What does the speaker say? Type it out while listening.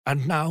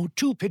And now,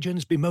 two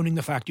pigeons bemoaning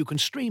the fact you can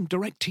stream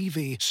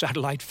DirecTV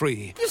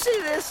satellite-free. You see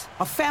this?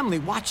 A family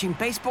watching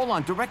baseball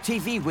on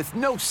DirecTV with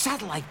no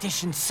satellite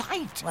dish in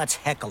sight. Let's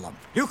heckle them.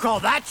 You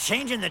call that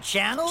changing the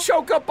channel?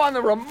 Choke up on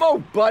the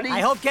remote, buddy. I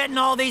hope getting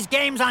all these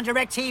games on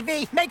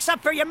DirecTV makes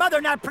up for your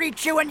mother not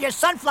pre-chewing your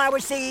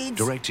sunflower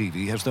seeds.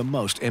 DirecTV has the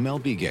most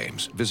MLB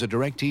games. Visit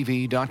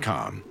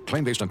DirecTV.com.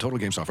 Claim based on total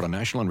games offered on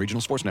national and regional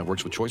sports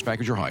networks with choice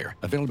package or higher.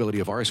 Availability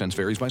of RSNs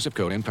varies by zip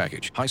code and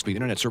package. High-speed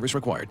internet service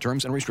required.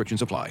 Terms and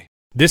restrictions apply.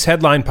 This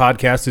Headline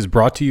Podcast is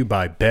brought to you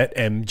by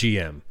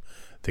BetMGM,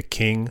 the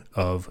king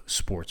of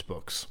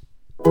sportsbooks.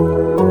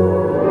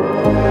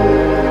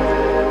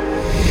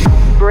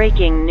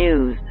 Breaking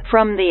news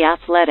from The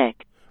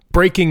Athletic.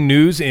 Breaking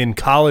news in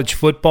college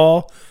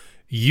football.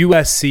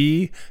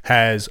 USC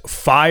has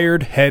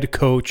fired head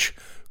coach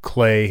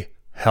Clay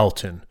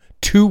Helton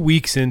 2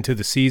 weeks into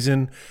the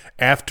season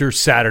after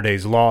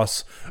Saturday's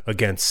loss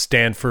against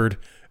Stanford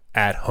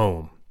at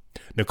home.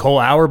 Nicole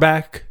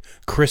Auerbach,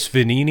 Chris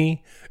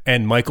Vanini,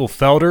 and Michael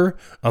Felder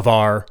of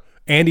our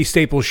Andy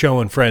Staples Show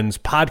and Friends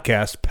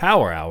podcast,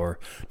 Power Hour,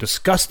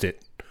 discussed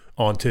it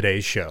on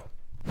today's show.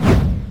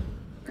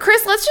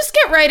 Chris, let's just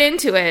get right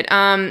into it.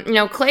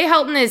 Clay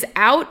Helton is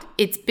out.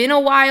 It's been a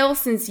while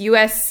since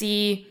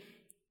USC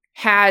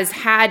has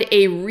had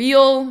a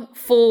real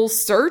full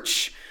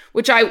search,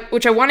 which I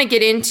want to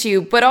get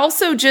into, but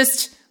also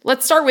just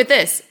let's start with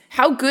this.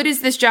 How good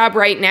is this job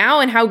right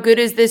now, and how good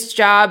is this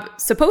job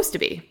supposed to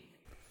be?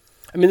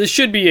 I mean, this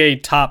should be a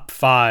top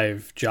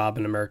 5 job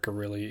in America,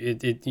 really.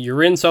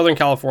 You're in Southern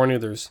California.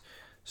 There's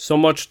so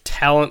much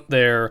talent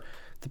there.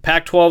 The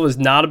Pac-12 is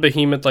not a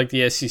behemoth like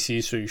the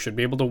SEC, so you should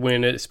be able to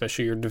win it,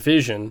 especially your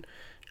division,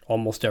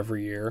 almost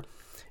every year.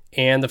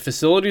 And the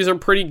facilities are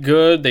pretty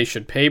good. They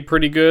should pay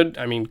pretty good.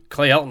 I mean,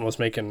 Clay Helton was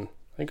making,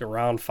 I think,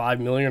 around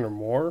 $5 million or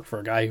more for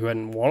a guy who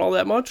hadn't won all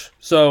that much.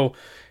 So,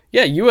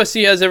 yeah,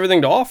 USC has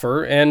everything to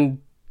offer,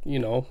 and,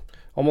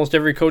 almost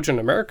every coach in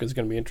America is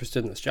going to be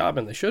interested in this job,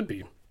 and they should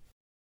be.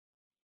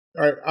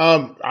 All right.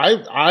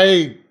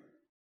 I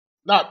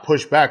not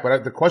push back,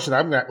 but the question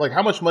I'm got,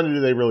 how much money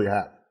do they really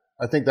have?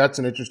 I think that's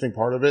an interesting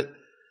part of it,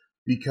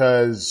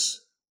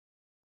 because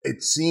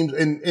it seems,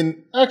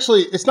 and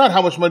actually, it's not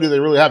how much money do they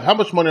really have. How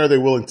much money are they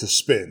willing to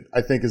spend,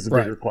 I think, is the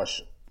bigger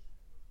question.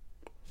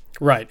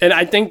 Right. And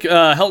I think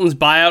Helton's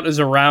buyout is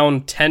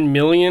around $10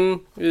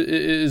 million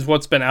is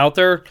what's been out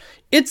there.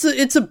 It's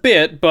a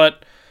bit,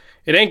 but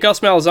it ain't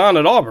Gus Malzahn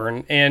at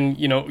Auburn. And,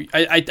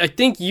 I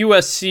think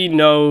USC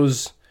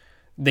knows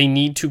they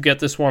need to get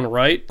this one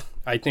right.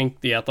 I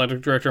think the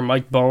athletic director,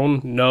 Mike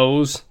Bohn,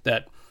 knows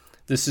that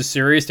this is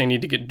serious. They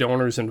need to get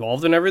donors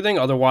involved in everything.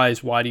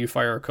 Otherwise, why do you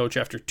fire a coach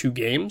after 2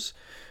 games?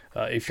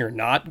 If you're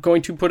not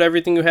going to put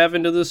everything you have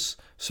into this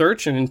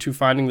search and into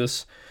finding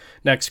this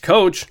next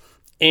coach,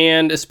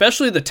 and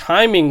especially the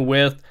timing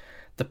with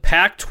the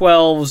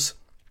Pac-12's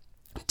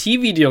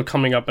TV deal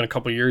coming up in a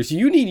couple of years,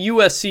 you need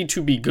USC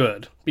to be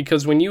good,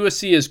 because when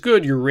USC is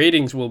good, your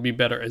ratings will be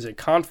better as a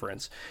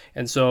conference.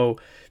 And so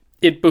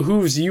it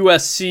behooves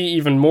USC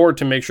even more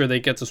to make sure they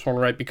get this one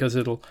right, because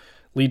it'll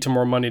lead to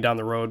more money down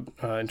the road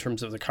in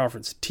terms of the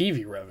conference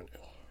TV revenue.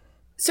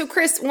 So,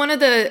 Chris, one of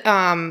the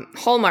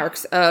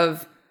hallmarks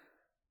of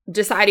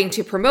deciding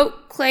to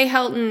promote Clay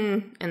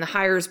Helton and the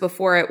hires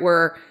before it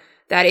were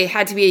that it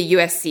had to be a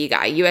USC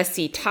guy,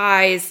 USC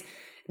ties.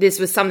 This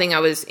was something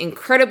that was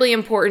incredibly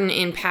important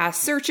in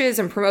past searches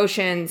and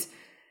promotions.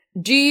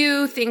 Do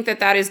you think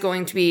that is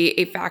going to be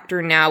a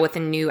factor now with a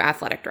new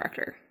athletic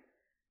director?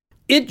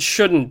 It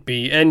shouldn't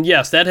be. And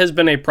yes, that has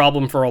been a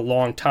problem for a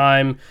long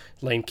time.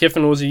 Lane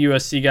Kiffin was a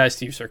USC guy.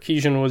 Steve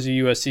Sarkisian was a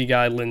USC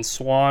guy. Lynn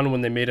Swann,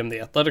 when they made him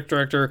the athletic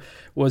director,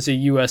 was a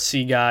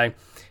USC guy.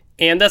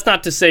 And that's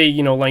not to say,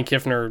 Lane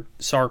Kiffin or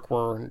Sark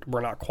were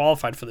not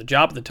qualified for the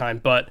job at the time,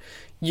 but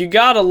you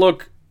got to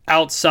look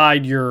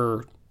outside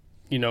your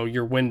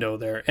window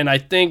there. And I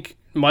think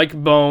Mike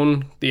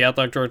Bohn, the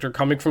athletic director,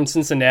 coming from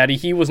Cincinnati,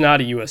 he was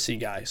not a USC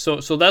guy. So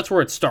that's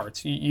where it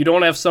starts. You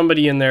don't have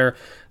somebody in there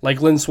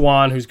like Lynn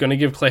Swann who's going to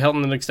give Clay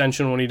Helton an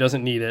extension when he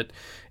doesn't need it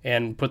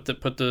and put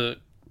the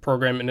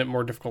program in a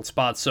more difficult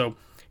spot. So,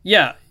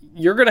 yeah,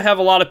 you're going to have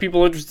a lot of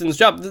people interested in this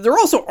job. There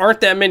also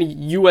aren't that many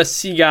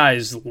USC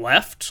guys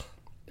left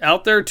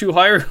out there to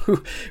hire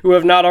who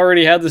have not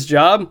already had this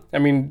job. I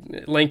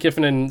mean, Lane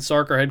Kiffin and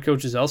Sark are head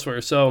coaches elsewhere.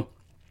 So,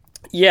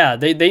 yeah,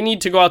 they need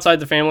to go outside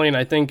the family, and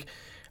I think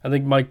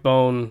Mike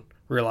Bohn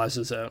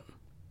realizes that.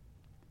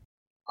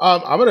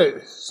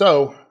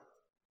 So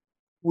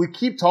we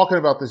keep talking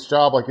about this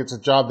job like it's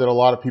a job that a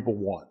lot of people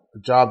want, a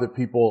job that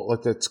people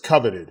that's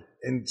coveted.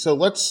 And so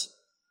let's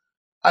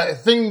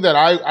be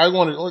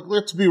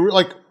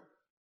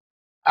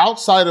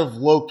outside of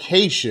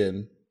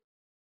location,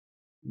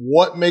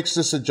 what makes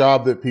this a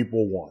job that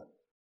people want?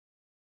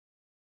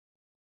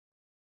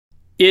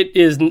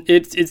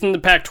 It's in the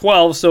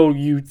Pac-12, so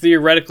you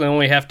theoretically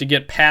only have to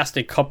get past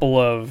a couple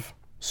of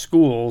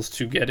schools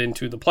to get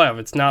into the playoff.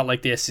 It's not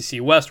like the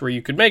SEC West where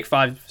you could make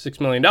 $5-6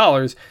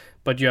 million,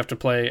 but you have to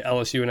play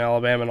LSU and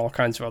Alabama and all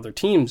kinds of other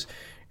teams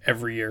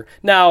every year.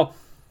 Now,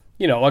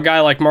 a guy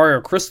like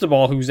Mario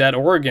Cristobal who's at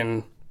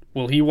Oregon,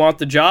 will he want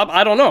the job?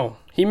 I don't know.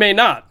 He may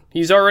not.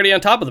 He's already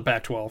on top of the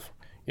Pac-12.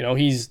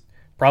 He's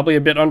probably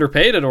a bit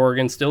underpaid at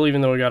Oregon still,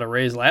 even though he got a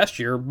raise last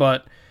year.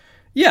 But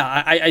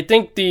yeah, I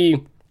think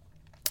the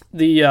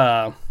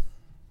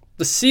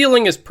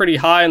ceiling is pretty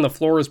high and the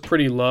floor is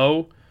pretty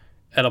low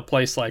at a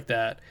place like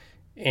that.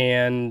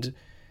 And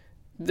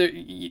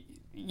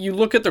you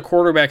look at the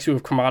quarterbacks who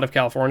have come out of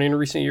California in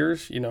recent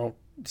years,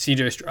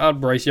 CJ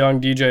Stroud, Bryce Young,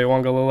 DJ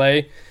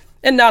Uiagalelei,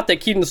 and not that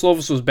Keaton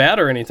Slovis was bad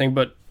or anything,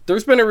 but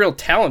there's been a real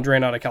talent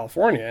drain out of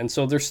California. And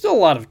so there's still a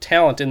lot of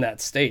talent in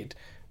that state,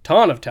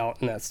 ton of talent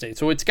in that state.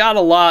 So it's got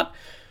a lot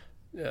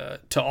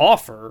to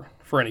offer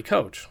for any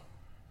coach.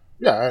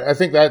 Yeah, I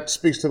think that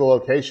speaks to the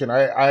location.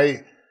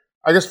 I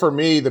guess for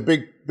me, the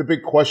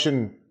big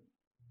question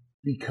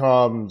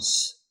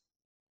becomes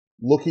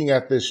looking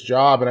at this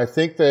job, and I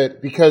think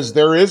that because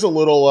there is a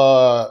little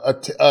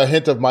a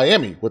hint of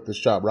Miami with this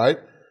job, right?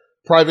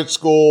 Private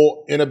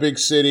school in a big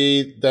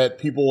city that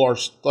people are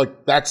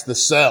like, that's the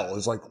sell.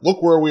 Is like,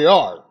 look where we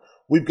are.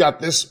 We've got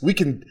this.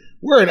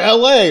 We're in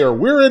LA or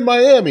we're in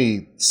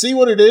Miami. See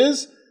what it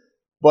is.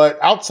 But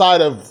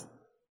outside of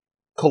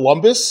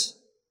Columbus,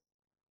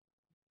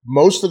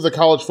 most of the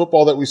college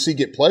football that we see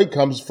get played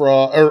comes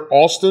from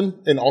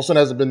Austin, and Austin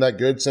hasn't been that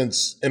good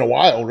since in a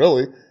while,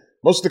 really.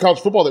 Most of the college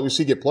football that we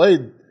see get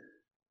played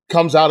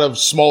comes out of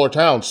smaller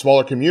towns,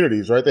 smaller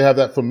communities, right? They have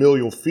that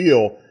familial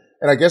feel.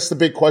 And I guess the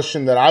big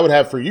question that I would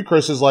have for you,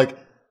 Chris, is like,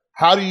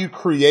 how do you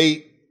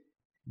create,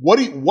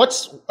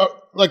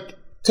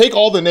 take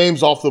all the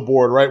names off the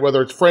board, right?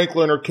 Whether it's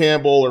Franklin or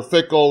Campbell or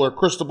Fickell or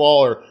Cristobal,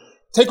 or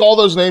take all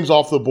those names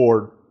off the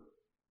board.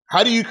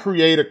 How do you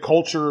create a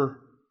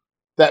culture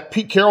that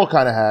Pete Carroll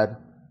kind of had,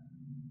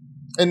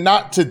 and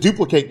not to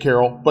duplicate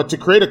Carroll, but to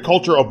create a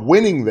culture of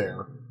winning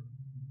there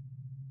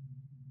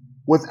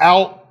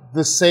without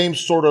the same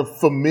sort of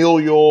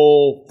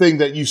familial thing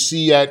that you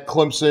see at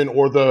Clemson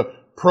or the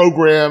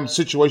program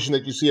situation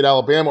that you see at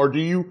Alabama? Or do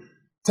you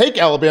take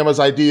Alabama's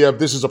idea of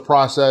this is a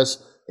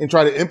process and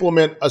try to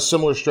implement a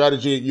similar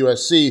strategy at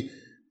USC,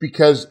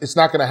 because it's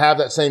not going to have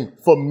that same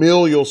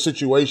familial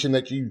situation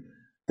that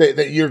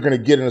you're going to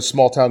get in a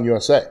small town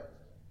USA?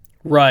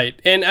 Right.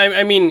 And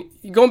I mean,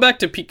 going back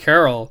to Pete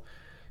Carroll,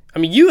 I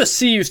mean,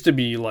 USC used to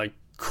be like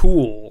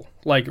cool,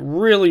 like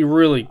really,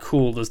 really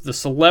cool. The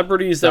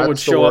celebrities that would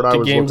show up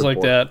to games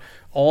like that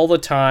all the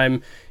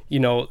time,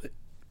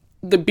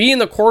 being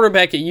the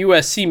quarterback at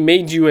USC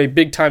made you a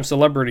big time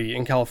celebrity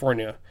in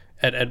California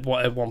at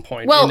one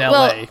point in LA.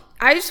 Well,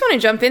 I just want to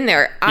jump in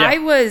there. Yeah. I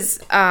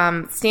was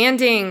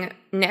standing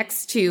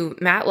next to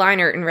Matt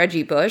Leinart and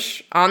Reggie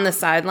Bush on the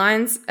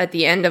sidelines at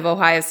the end of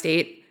Ohio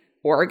State,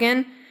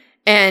 Oregon.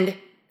 And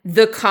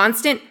the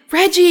constant,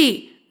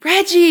 Reggie,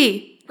 give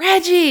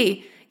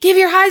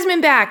your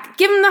Heisman back.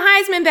 Give him the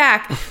Heisman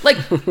back. Like,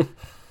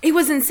 it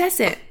was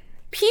incessant.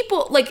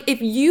 People, like,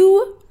 if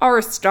you are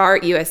a star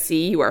at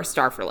USC, you are a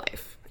star for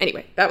life.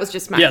 Anyway, that was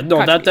just my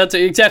that's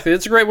exactly.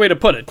 That's a great way to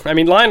put it. I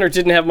mean, Leinart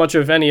didn't have much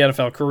of any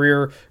NFL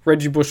career.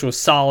 Reggie Bush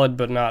was solid,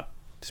 but not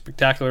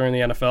spectacular in the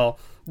NFL.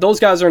 Those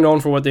guys are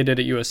known for what they did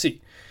at USC.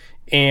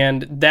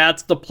 And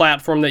that's the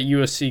platform that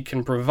USC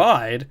can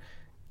provide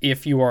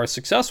if you are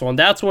successful. And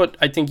that's what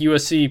I think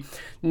USC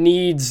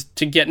needs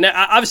to get. Now,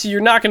 obviously,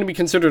 you're not going to be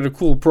considered a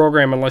cool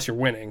program unless you're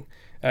winning.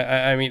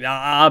 I mean,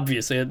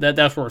 obviously,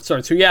 that's where it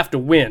starts. So you have to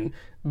win.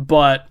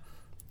 But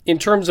in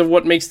terms of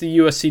what makes the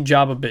USC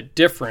job a bit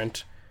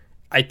different,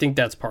 I think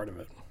that's part of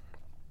it.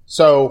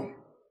 So,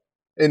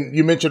 and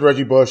you mentioned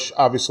Reggie Bush,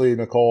 obviously,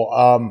 Nicole.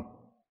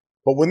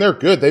 But when they're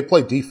good, they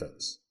play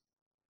defense.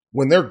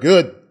 When they're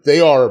good,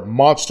 they are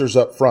monsters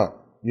up front.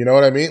 You know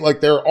what I mean? Like,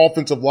 their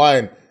offensive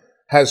line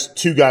has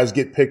two guys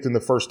get picked in the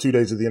first 2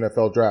 days of the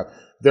NFL draft.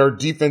 Their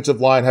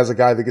defensive line has a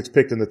guy that gets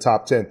picked in the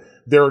top 10.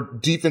 Their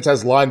defense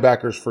has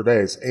linebackers for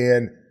days.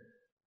 And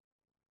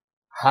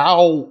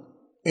how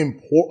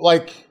important,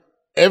 like,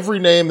 every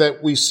name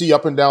that we see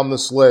up and down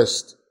this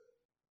list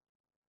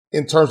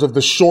in terms of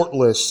the short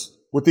list,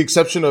 with the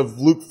exception of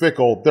Luke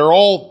Fickell,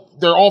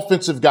 they're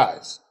offensive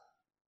guys.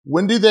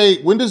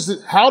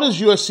 How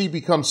does USC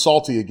become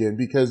salty again?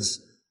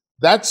 Because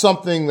that's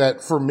something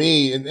that for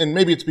me, and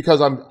maybe it's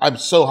because I'm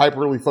so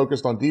hyperly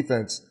focused on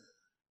defense.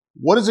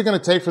 What is it going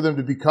to take for them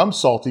to become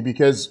salty?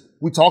 Because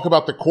we talk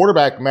about the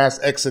quarterback mass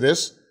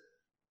exodus,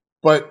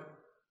 but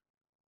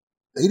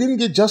they didn't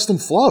get Justin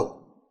Flo.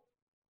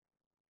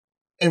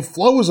 And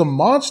Flo is a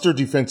monster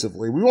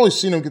defensively. We've only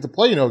seen him get to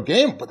play, a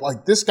game, but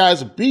like, this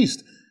guy's a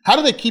beast. How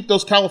do they keep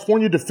those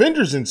California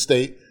defenders in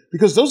state?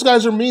 Because those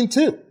guys are mean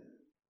too.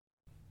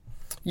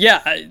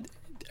 Yeah,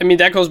 I mean,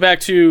 that goes back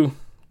to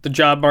the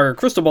job Mario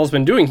Cristobal's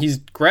been doing. He's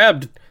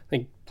grabbed, I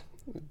think,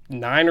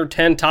 9 or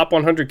 10 top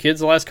 100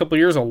 kids the last couple of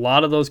years, a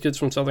lot of those kids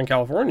from Southern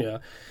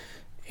California.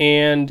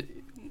 And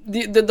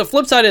the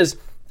flip side is,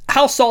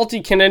 how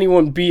salty can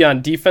anyone be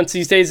on defense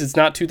these days? It's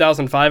not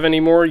 2005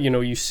 anymore.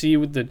 You see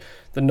with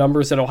the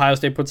numbers that Ohio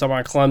State puts up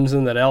on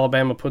Clemson, that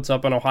Alabama puts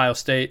up on Ohio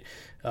State.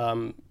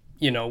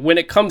 When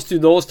it comes to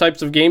those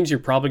types of games, you're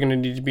probably going to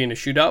need to be in a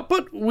shootout.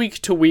 But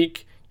week to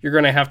week, you're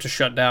going to have to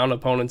shut down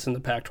opponents in the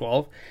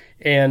Pac-12.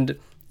 And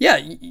yeah,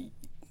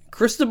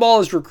 Cristobal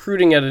is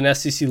recruiting at an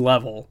SEC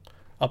level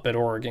up at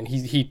Oregon.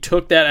 He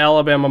took that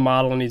Alabama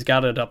model and he's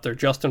got it up there.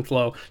 Justin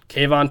Flo,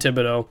 Kayvon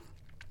Thibodeau.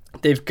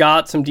 They've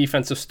got some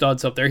defensive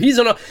studs up there. He's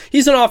an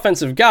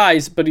offensive guy,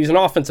 but he's an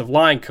offensive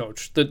line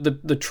coach.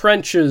 The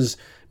trenches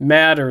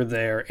matter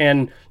there.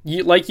 And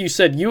like you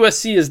said,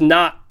 USC is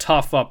not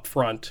tough up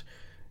front,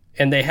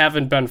 and they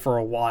haven't been for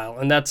a while.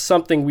 And that's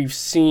something we've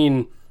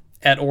seen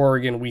at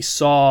Oregon. We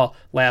saw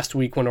last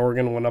week when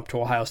Oregon went up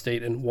to Ohio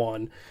State and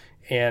won.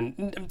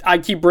 And I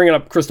keep bringing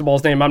up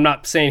Cristobal's name. I'm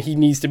not saying he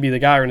needs to be the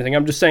guy or anything.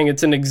 I'm just saying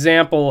it's an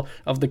example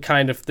of the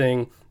kind of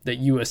thing that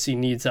USC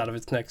needs out of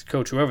its next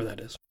coach, whoever that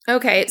is.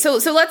 Okay, so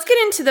let's get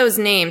into those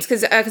names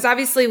because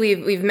obviously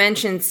we've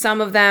mentioned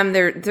some of them.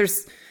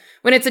 There's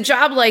when it's a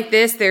job like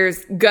this,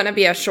 there's gonna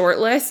be a short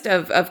list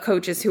of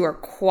coaches who are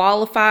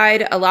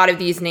qualified. A lot of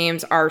these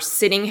names are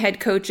sitting head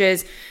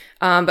coaches,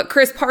 but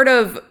Chris, part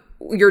of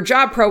your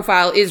job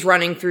profile is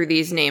running through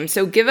these names.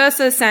 So give us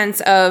a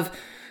sense of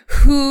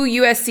who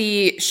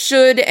USC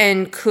should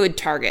and could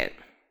target.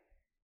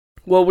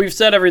 Well, we've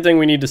said everything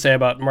we need to say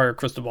about Mario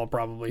Cristobal,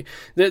 probably.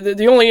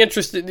 The only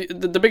interest,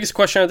 the biggest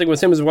question I think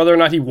with him is whether or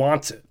not he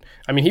wants it.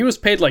 I mean, he was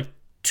paid like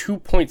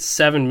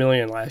 $2.7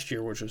 million last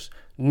year, which was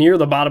near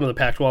the bottom of the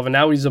Pac-12, and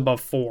now he's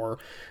above $4 million,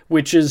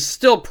 which is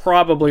still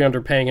probably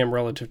underpaying him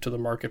relative to the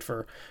market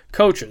for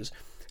coaches.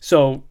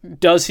 So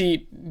does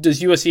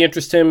USC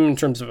interest him in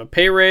terms of a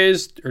pay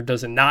raise, or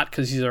does it not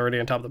because he's already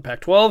on top of the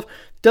Pac-12?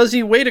 Does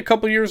he wait a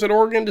couple years at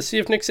Oregon to see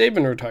if Nick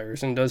Saban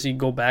retires? And does he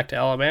go back to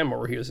Alabama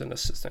where he was an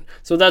assistant?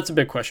 So that's a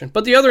big question.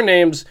 But the other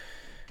names,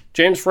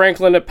 James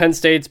Franklin at Penn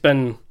State's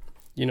been,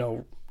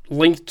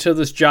 linked to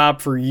this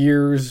job for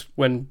years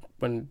when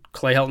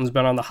Clay Helton's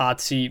been on the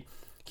hot seat.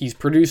 He's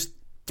produced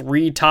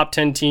 3 top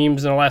 10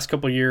 teams in the last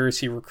couple of years.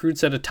 He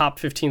recruits at a top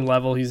 15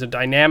 level. He's a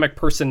dynamic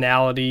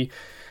personality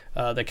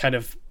that kind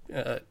of,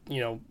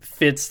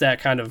 fits that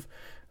kind of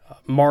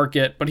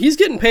market. But he's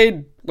getting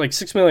paid like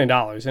 $6 million,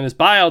 and his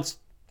buyout's,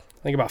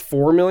 I think, about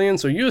 $4 million.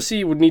 So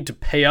USC would need to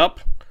pay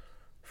up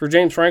for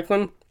James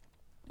Franklin.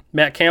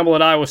 Matt Campbell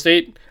at Iowa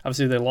State,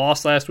 obviously they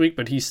lost last week,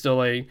 but he's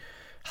still a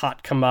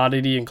hot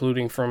commodity,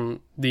 including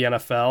from the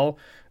NFL.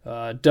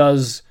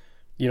 Does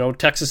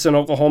Texas and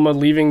Oklahoma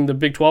leaving the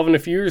Big 12 in a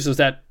few years, does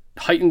that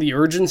heighten the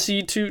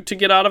urgency to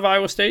get out of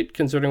Iowa State,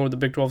 considering what the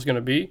Big 12 is going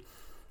to be?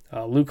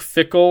 Luke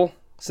Fickell,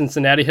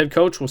 Cincinnati head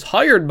coach, was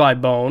hired by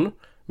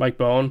Mike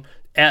Bohn,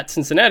 at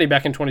Cincinnati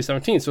back in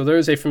 2017. So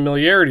there's a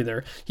familiarity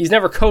there. He's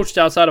never coached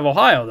outside of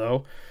Ohio,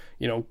 though.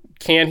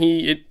 Can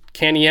he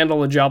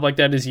handle a job like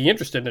that? Is he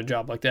interested in a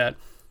job like that?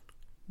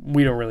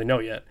 We don't really know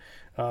yet.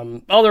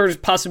 Other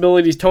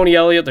possibilities, Tony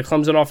Elliott, the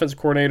Clemson offensive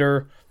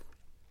coordinator,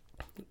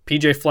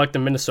 PJ Fleck, the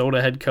Minnesota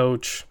head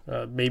coach,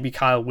 maybe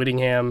Kyle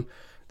Whittingham,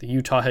 the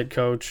Utah head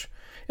coach.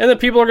 And then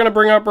people are going to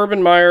bring up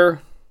Urban Meyer.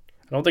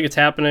 I don't think it's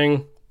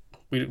happening.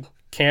 We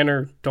can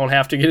or don't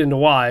have to get into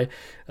why.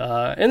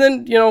 And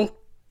then,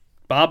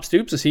 Bob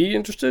Stoops, is he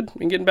interested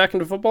in getting back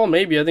into football?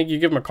 Maybe. I think you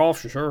give him a call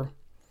for sure.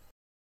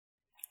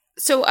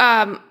 So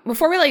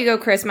before we let you go,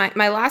 Chris,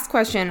 my last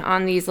question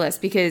on these lists,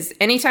 because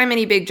anytime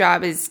any big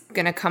job is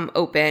going to come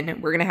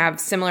open, we're going to have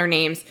similar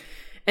names.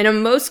 And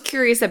I'm most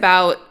curious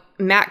about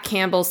Matt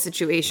Campbell's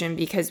situation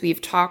because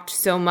we've talked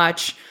so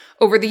much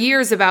over the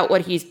years about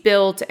what he's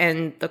built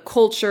and the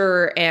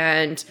culture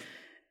and,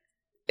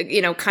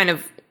 kind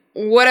of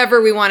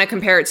whatever we want to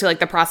compare it to, like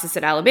the process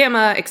at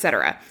Alabama, et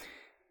cetera.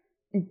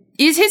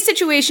 Is his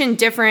situation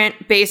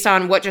different based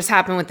on what just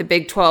happened with the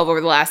Big 12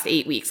 over the last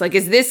 8 weeks? Like,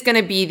 is this going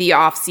to be the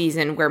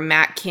offseason where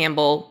Matt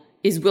Campbell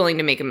is willing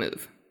to make a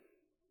move?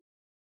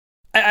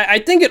 I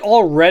think it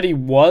already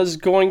was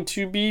going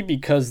to be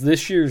because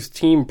this year's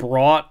team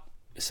brought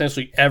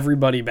essentially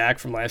everybody back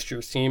from last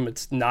year's team.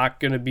 It's not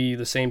going to be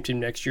the same team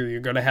next year.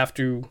 You're going to have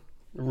to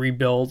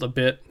rebuild a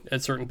bit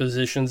at certain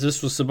positions.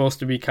 This was supposed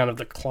to be kind of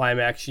the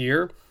climax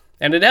year.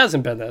 And it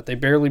hasn't been that. They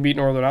barely beat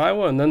Northern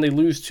Iowa, and then they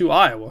lose to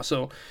Iowa.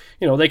 So,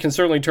 they can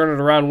certainly turn it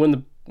around,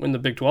 win the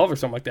Big 12 or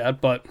something like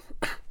that. But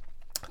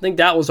I think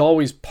that was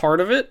always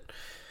part of it.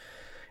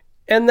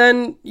 And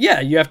then,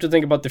 you have to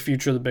think about the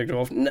future of the Big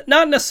 12.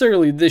 Not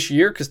necessarily this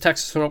year, because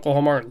Texas and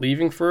Oklahoma aren't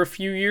leaving for a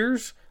few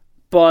years.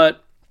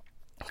 But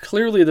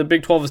clearly the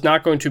Big 12 is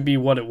not going to be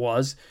what it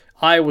was.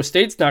 Iowa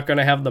State's not going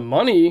to have the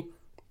money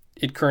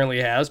it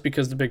currently has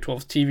because the Big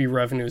 12's TV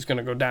revenue is going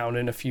to go down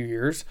in a few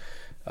years.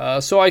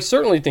 So I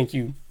certainly think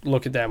you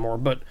look at that more.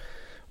 But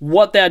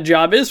what that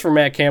job is for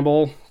Matt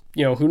Campbell,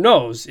 who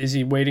knows? Is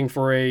he waiting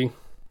for a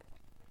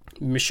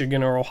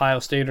Michigan or Ohio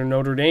State or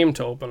Notre Dame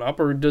to open up,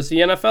 or does the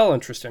NFL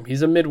interest him?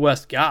 He's a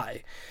Midwest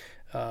guy.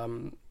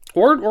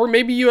 Or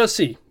maybe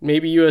USC.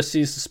 Maybe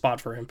USC is the spot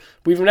for him.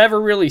 We've never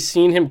really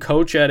seen him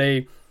coach at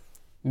a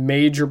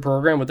major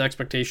program with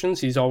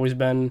expectations. He's always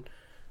been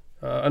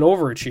an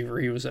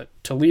overachiever. He was at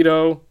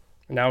Toledo,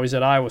 and now he's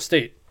at Iowa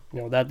State.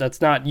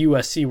 That's not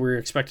USC where you're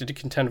expected to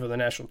contend for the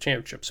national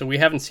championship. So we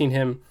haven't seen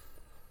him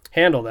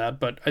handle that,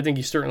 but I think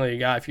he's certainly a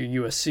guy, if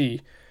you're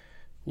USC,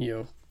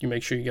 you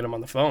make sure you get him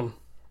on the phone.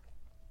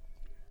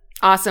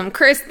 Awesome.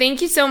 Chris, thank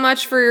you so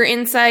much for your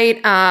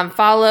insight.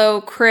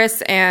 Follow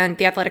Chris and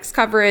The Athletic's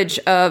coverage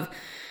of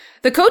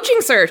the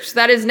coaching search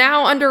that is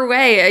now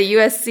underway at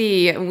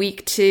USC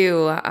week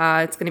 2.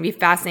 It's going to be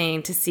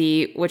fascinating to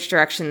see which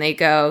direction they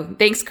go.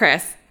 Thanks,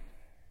 Chris.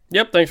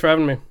 Yep, thanks for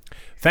having me.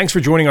 Thanks for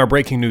joining our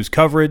breaking news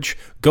coverage.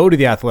 Go to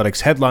The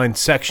Athletic's headline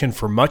section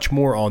for much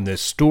more on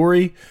this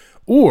story,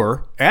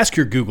 or ask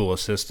your Google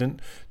Assistant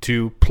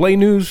to play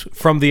news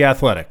from The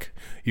Athletic.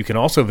 You can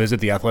also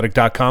visit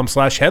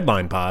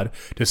theathletic.com/headlinepod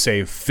to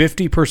save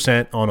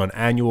 50% on an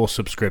annual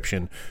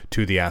subscription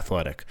to The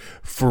Athletic.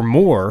 For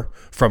more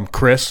from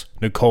Chris,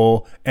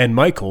 Nicole, and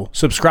Michael,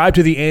 subscribe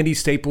to the Andy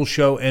Staples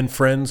Show and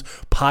Friends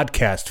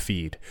podcast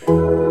feed.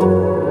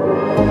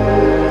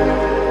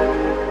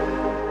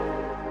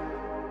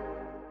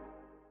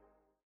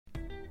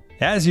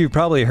 As you've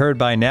probably heard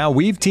by now,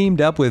 we've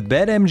teamed up with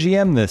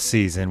BetMGM this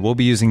season. We'll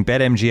be using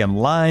BetMGM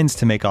lines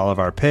to make all of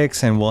our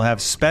picks, and we'll have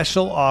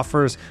special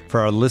offers for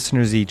our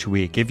listeners each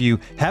week. If you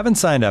haven't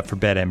signed up for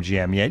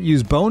BetMGM yet,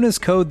 use bonus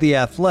code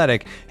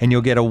THEATHLETIC, and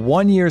you'll get a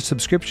 1-year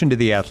subscription to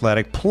The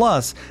Athletic,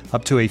 plus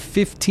up to a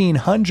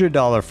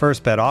 $1,500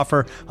 first bet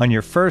offer on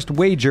your first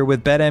wager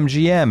with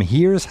BetMGM.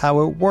 Here's how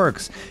it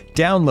works.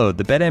 Download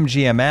the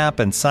BetMGM app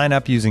and sign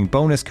up using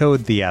bonus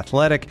code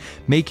THEATHLETIC.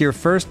 Make your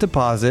first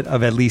deposit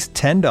of at least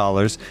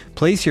 $10,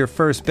 place your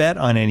first bet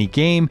on any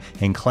game,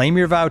 and claim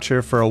your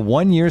voucher for a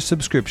 1-year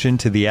subscription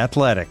to The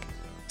Athletic.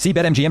 See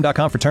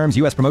BetMGM.com for terms.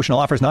 U.S. promotional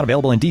offers not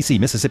available in D.C.,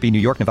 Mississippi, New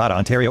York, Nevada,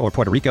 Ontario, or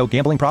Puerto Rico.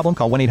 Gambling problem?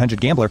 Call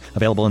 1-800-GAMBLER.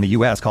 Available in the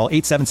U.S. Call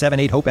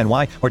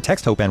 877-8-HOPE-NY or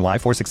text HOPE-NY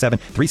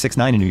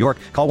 467-369 in New York.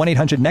 Call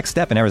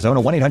 1-800-NEXT-STEP in Arizona.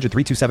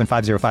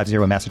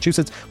 1-800-327-5050 in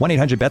Massachusetts.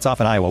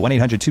 1-800-BETS-OFF in Iowa.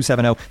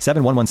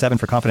 1-800-270-7117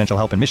 for confidential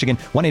help in Michigan.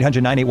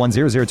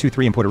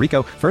 1-800-981-0023 in Puerto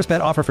Rico. First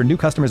bet offer for new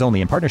customers only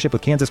in partnership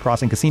with Kansas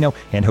Crossing Casino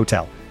and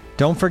Hotel.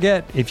 Don't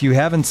forget, if you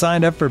haven't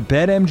signed up for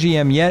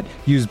BetMGM yet,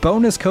 use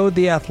bonus code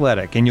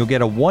THEATHLETIC, and you'll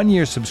get a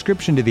 1-year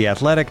subscription to The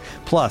Athletic,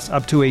 plus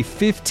up to a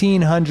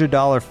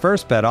 $1,500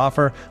 first bet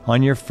offer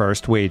on your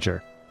first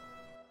wager.